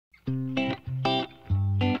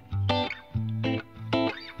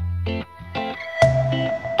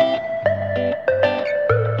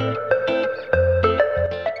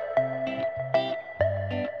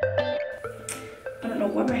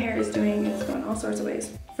in all sorts of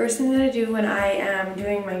ways. First thing that I do when I am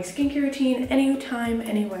doing my skincare routine, anytime,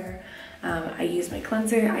 anywhere, I use my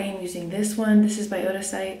cleanser. I am using this one. This is by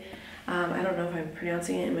Odacite. I don't know if I'm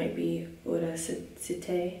pronouncing it. It might be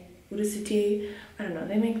Odacite. I don't know.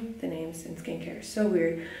 They make the names in skincare. So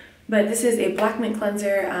weird. But this is a black mint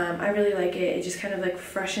cleanser. I really like it. It just kind of like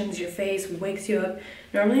freshens your face, wakes you up.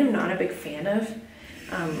 Normally I'm not a big fan of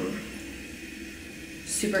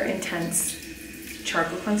super intense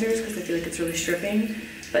charcoal cleansers because I feel like it's really stripping.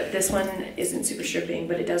 But this one isn't super stripping,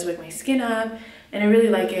 but it does wake my skin up. And I really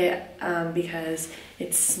like it because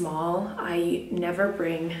it's small. I never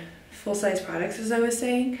bring full-size products, as I was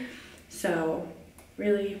saying. So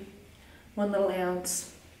really 1 little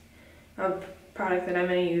ounce of product that I'm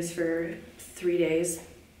going to use for 3 days.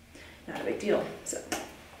 Not a big deal. So.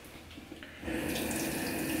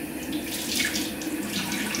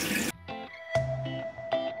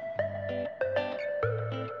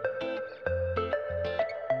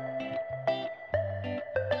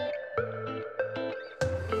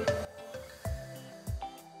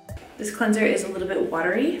 This cleanser is a little bit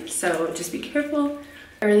watery, so just be careful.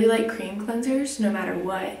 I really like cream cleansers, no matter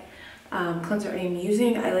what cleanser I am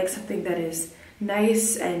using. I like something that is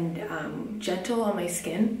nice and gentle on my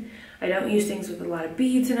skin. I don't use things with a lot of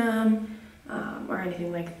beads in them or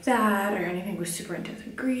anything like that, or anything with super intense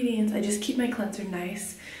ingredients. I just keep my cleanser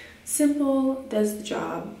nice, simple, does the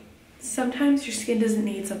job. Sometimes your skin doesn't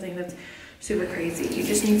need something that's super crazy. You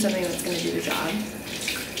just need something that's going to do the job.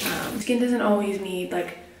 Skin doesn't always need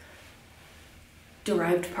like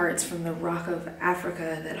derived parts from the rock of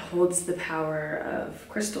Africa that holds the power of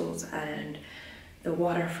crystals and the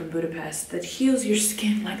water from Budapest that heals your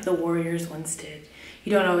skin like the warriors once did.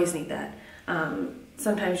 You don't always need that.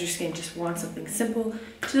 Sometimes your skin just wants something simple,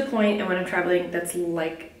 to the point, and when I'm traveling, that's what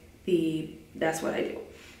I do.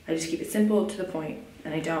 I just keep it simple, to the point,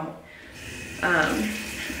 and I don't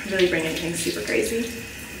really bring anything super crazy.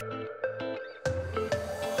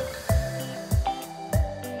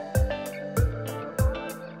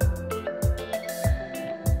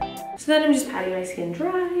 So then I'm just patting my skin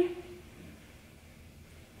dry.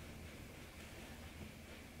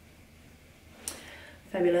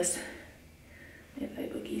 Fabulous.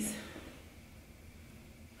 Boogies.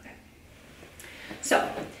 Okay.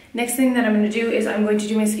 So next thing that I'm going to do is I'm going to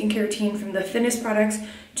do my skincare routine from the thinnest products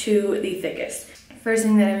to the thickest. First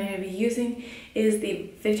thing that I'm going to be using is the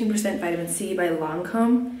 15% vitamin C by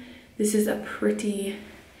Lancome. This is a pretty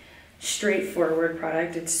straightforward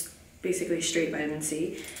product. It's basically straight vitamin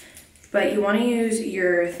C. But you want to use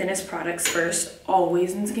your thinnest products first,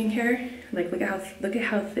 always in skincare. Like look at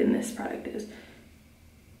how thin this product is.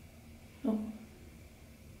 Oh,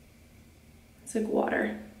 it's like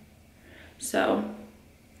water. So,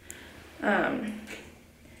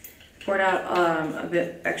 poured out a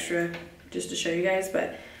bit extra just to show you guys,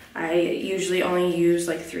 but I usually only use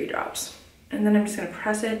like 3 drops. And then I'm just gonna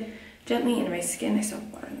press it gently into my skin. I still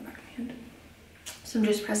have water in the back of my hand. So I'm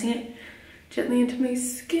just pressing it gently into my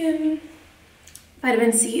skin.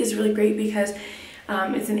 Vitamin C is really great because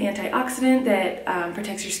it's an antioxidant that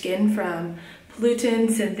protects your skin from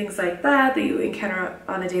pollutants and things like that you encounter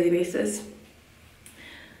on a daily basis.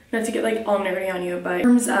 Not to get like all nerdy on you, but in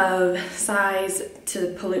terms of size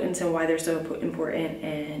to pollutants and why they're so important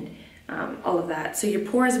and all of that. So your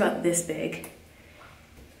pore is about this big.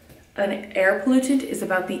 An air pollutant is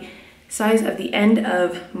about the size of the end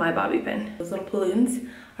of my bobby pin. Those little pollutants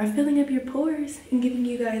are filling up your pores and giving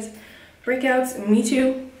you guys breakouts. Me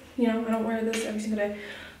too. You know, I don't wear this every single day.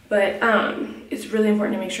 But it's really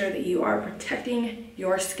important to make sure that you are protecting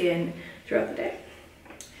your skin throughout the day.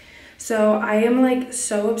 So I am like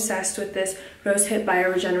so obsessed with this Rosehip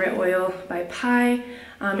Bioregenerate Oil by Pi.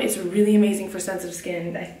 It's really amazing for sensitive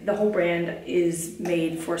skin. The whole brand is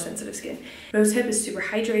made for sensitive skin. Rosehip is super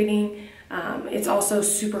hydrating. It's also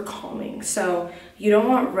super calming. So you don't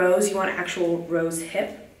want rose, you want actual rose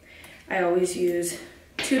hip. I always use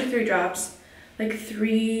 2 to 3 drops, like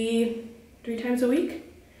three times a week.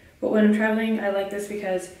 But when I'm traveling, I like this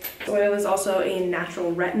because the oil is also a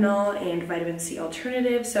natural retinol and vitamin C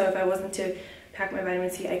alternative. So if I wasn't to pack my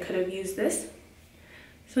vitamin C, I could have used this.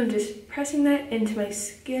 So I'm just pressing that into my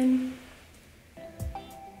skin.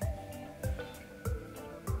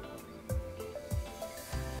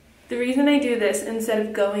 The reason I do this instead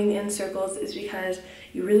of going in circles is because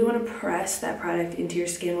you really want to press that product into your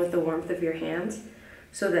skin with the warmth of your hands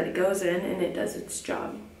so that it goes in and it does its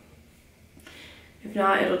job. If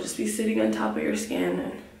not, it'll just be sitting on top of your skin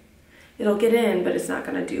and it'll get in, but it's not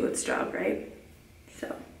gonna do its job, right?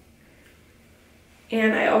 So,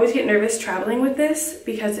 and I always get nervous traveling with this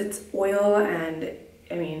because it's oil and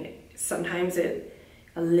I mean, sometimes it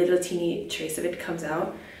a little teeny trace of it comes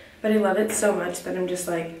out. But I love it so much that I'm just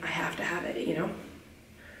like, I have to have it, you know?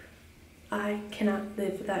 I cannot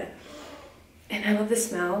live without it. And I love the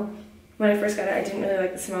smell. When I first got it, I didn't really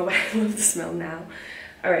like the smell, but I love the smell now.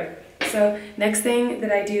 All right, so next thing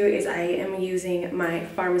that I do is I am using my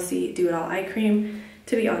Pharmacy Do It All Eye Cream.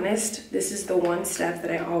 To be honest, this is the one step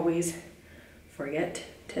that I always forget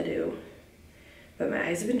to do. But my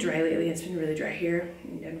eyes have been dry lately. It's been really dry here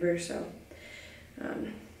in Denver, so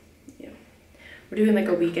yeah. We're doing like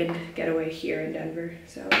a weekend getaway here in Denver,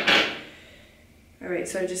 so. All right,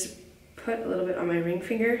 so I just put a little bit on my ring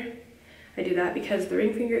finger. I do that because the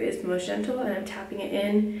ring finger is the most gentle, and I'm tapping it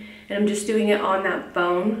in, and I'm just doing it on that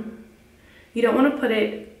bone. You don't want to put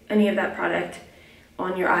any of that product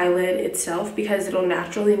on your eyelid itself because it'll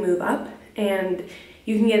naturally move up, and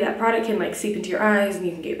you can get that product can like seep into your eyes, and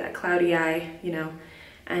you can get that cloudy eye, you know,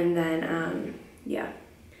 and then yeah,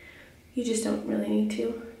 you just don't really need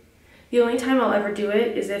to. The only time I'll ever do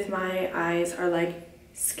it is if my eyes are like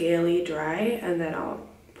scaly dry, and then I'll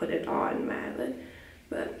put it on my eyelid,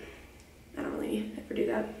 but I don't really ever do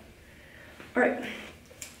that. All right,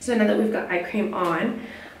 so now that we've got eye cream on,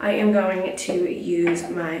 I am going to use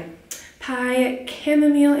my Pai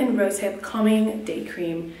Chamomile and Rosehip Calming Day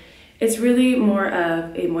Cream. It's really more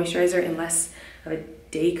of a moisturizer and less of a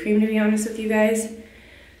day cream, to be honest with you guys.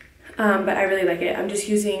 But I really like it. I'm just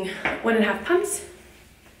using 1.5 pumps,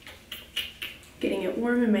 getting it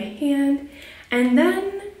warm in my hand, and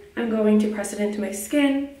then I'm going to press it into my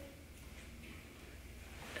skin,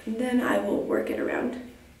 and then I will work it around.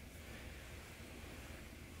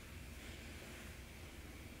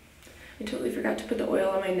 I totally forgot to put the oil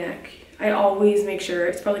on my neck. I always make sure,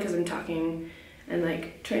 it's probably because I'm talking and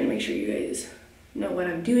like trying to make sure you guys know what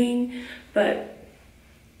I'm doing, but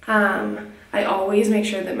I always make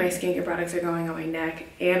sure that my skincare products are going on my neck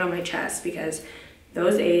and on my chest because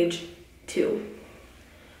those age too.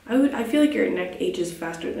 I feel like your neck ages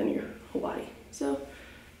faster than your whole body, so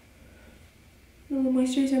a little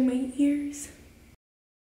moisturizer on my ears.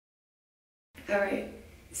 All right,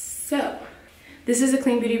 so this is a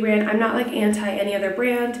clean beauty brand. I'm not like anti any other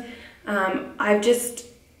brand. I've just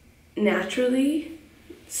naturally,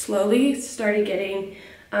 slowly started getting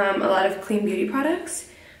a lot of clean beauty products.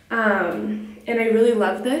 And I really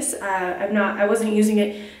love this. I wasn't using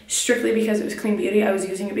it strictly because it was clean beauty. I was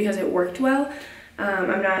using it because it worked well.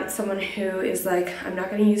 I'm not someone who is like, I'm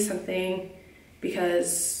not gonna use something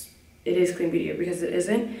because it is clean beauty or because it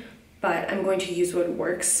isn't, but I'm going to use what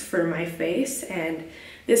works for my face, and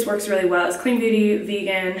this works really well. It's clean beauty,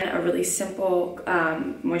 vegan, a really simple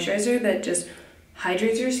moisturizer that just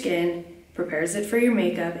hydrates your skin, prepares it for your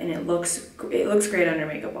makeup, and it looks great under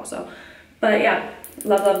makeup also. But yeah,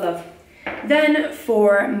 love, love, love. Then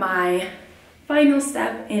for my final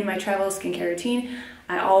step in my travel skincare routine,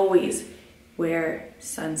 I always wear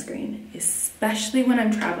sunscreen, especially when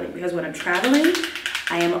I'm traveling, because when I'm traveling,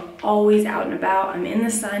 I am always out and about. I'm in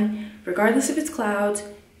the sun, regardless if it's clouds,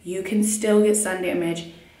 you can still get sun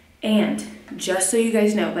damage. And just so you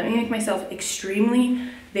guys know, let me make myself extremely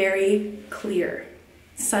very clear.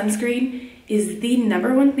 Sunscreen is the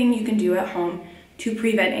 #1 thing you can do at home to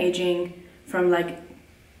prevent aging from like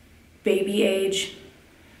baby age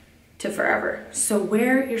to forever. So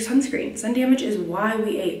wear your sunscreen. Sun damage is why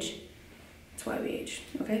we age. It's why we age,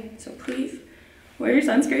 okay? So please wear your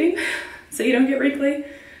sunscreen so you don't get wrinkly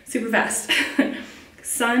super fast.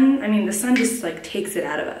 The sun just like takes it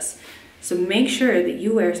out of us. So make sure that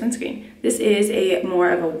you wear sunscreen. This is a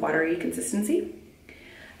more of a watery consistency,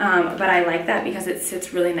 but I like that because it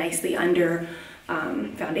sits really nicely under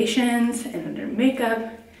foundations and under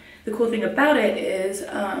makeup. The cool thing about it is,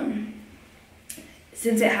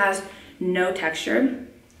 since it has no texture,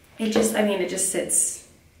 it just sits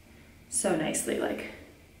so nicely, like,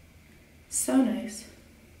 so nice.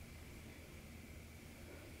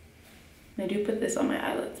 And I do put this on my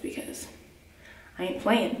eyelids because I ain't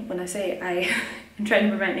playing when I say I'm trying to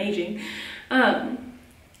prevent aging. But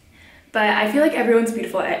I feel like everyone's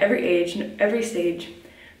beautiful at every age, every stage.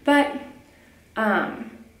 But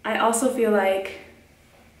I also feel like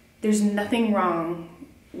there's nothing wrong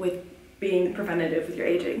with being preventative with your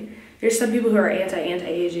aging. There's some people who are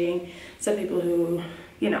anti-aging, some people who,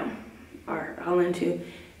 you know, are all into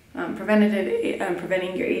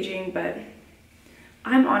preventing your aging, but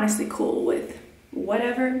I'm honestly cool with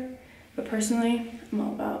whatever. But personally, I'm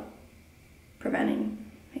all about preventing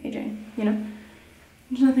aging, you know?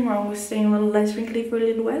 There's nothing wrong with staying a little less wrinkly for a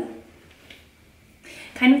little while.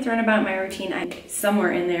 Kind of thrown about my routine,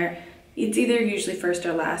 somewhere in there, it's either usually first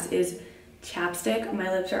or last, is chapstick.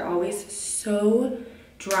 My lips are always so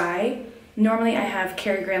dry. Normally I have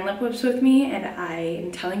Carry Grand lip whips with me, and I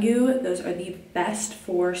am telling you, those are the best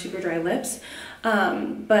for super dry lips.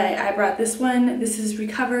 But I brought this one. This is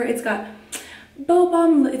Recover. It's got Bow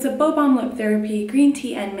Balm. It's a Bow Balm Lip Therapy, green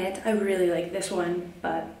tea and mint. I really like this one,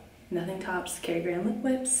 but nothing tops Carry Grand lip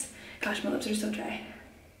whips. Gosh, my lips are so dry.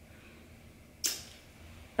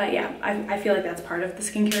 But yeah, I feel like that's part of the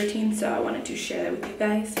skincare routine, so I wanted to share that with you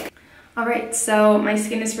guys. Alright, so my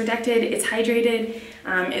skin is protected, it's hydrated,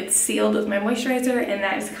 it's sealed with my moisturizer, and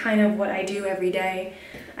that is kind of what I do every day.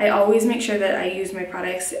 I always make sure that I use my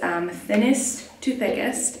products thinnest to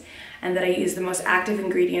thickest, and that I use the most active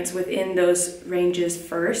ingredients within those ranges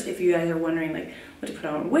first. If you guys are wondering like what to put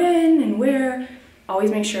on when and where,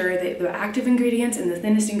 always make sure that the active ingredients and the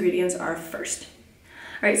thinnest ingredients are first.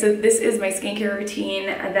 Alright, so this is my skincare routine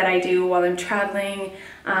that I do while I'm traveling.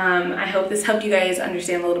 I hope this helped you guys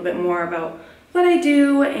understand a little bit more about what I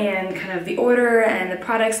do and kind of the order and the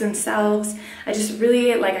products themselves. I just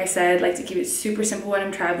really, like I said, like to keep it super simple when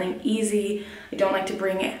I'm traveling, easy. I don't like to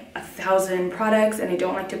bring 1,000 products, and I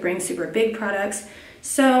don't like to bring super big products.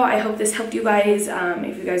 So I hope this helped you guys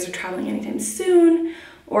if you guys are traveling anytime soon,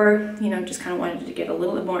 or you know, just kind of wanted to get a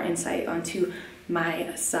little bit more insight onto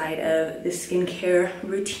my side of the skincare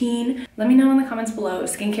routine. Let me know in the comments below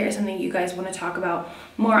if skincare is something you guys want to talk about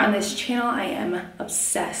more on this channel. I am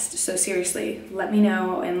obsessed, so seriously, let me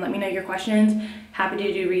know, and let me know your questions. Happy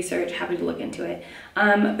to do research, happy to look into it.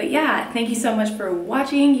 But yeah, thank you so much for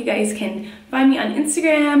watching. You guys can find me on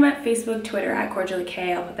Instagram, Facebook, Twitter at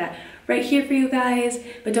CordiallyK. I'll put that right here for you guys.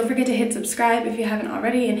 But don't forget to hit subscribe if you haven't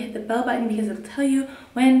already, and hit the bell button because it'll tell you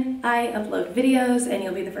when I upload videos, and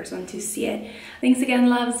you'll be the first one to see it. Thanks again,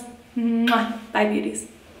 loves. Mwah. Bye, beauties.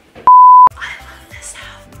 I love this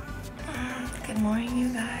house. Good morning, you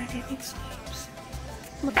guys. It sleeps.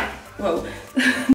 Look. Whoa.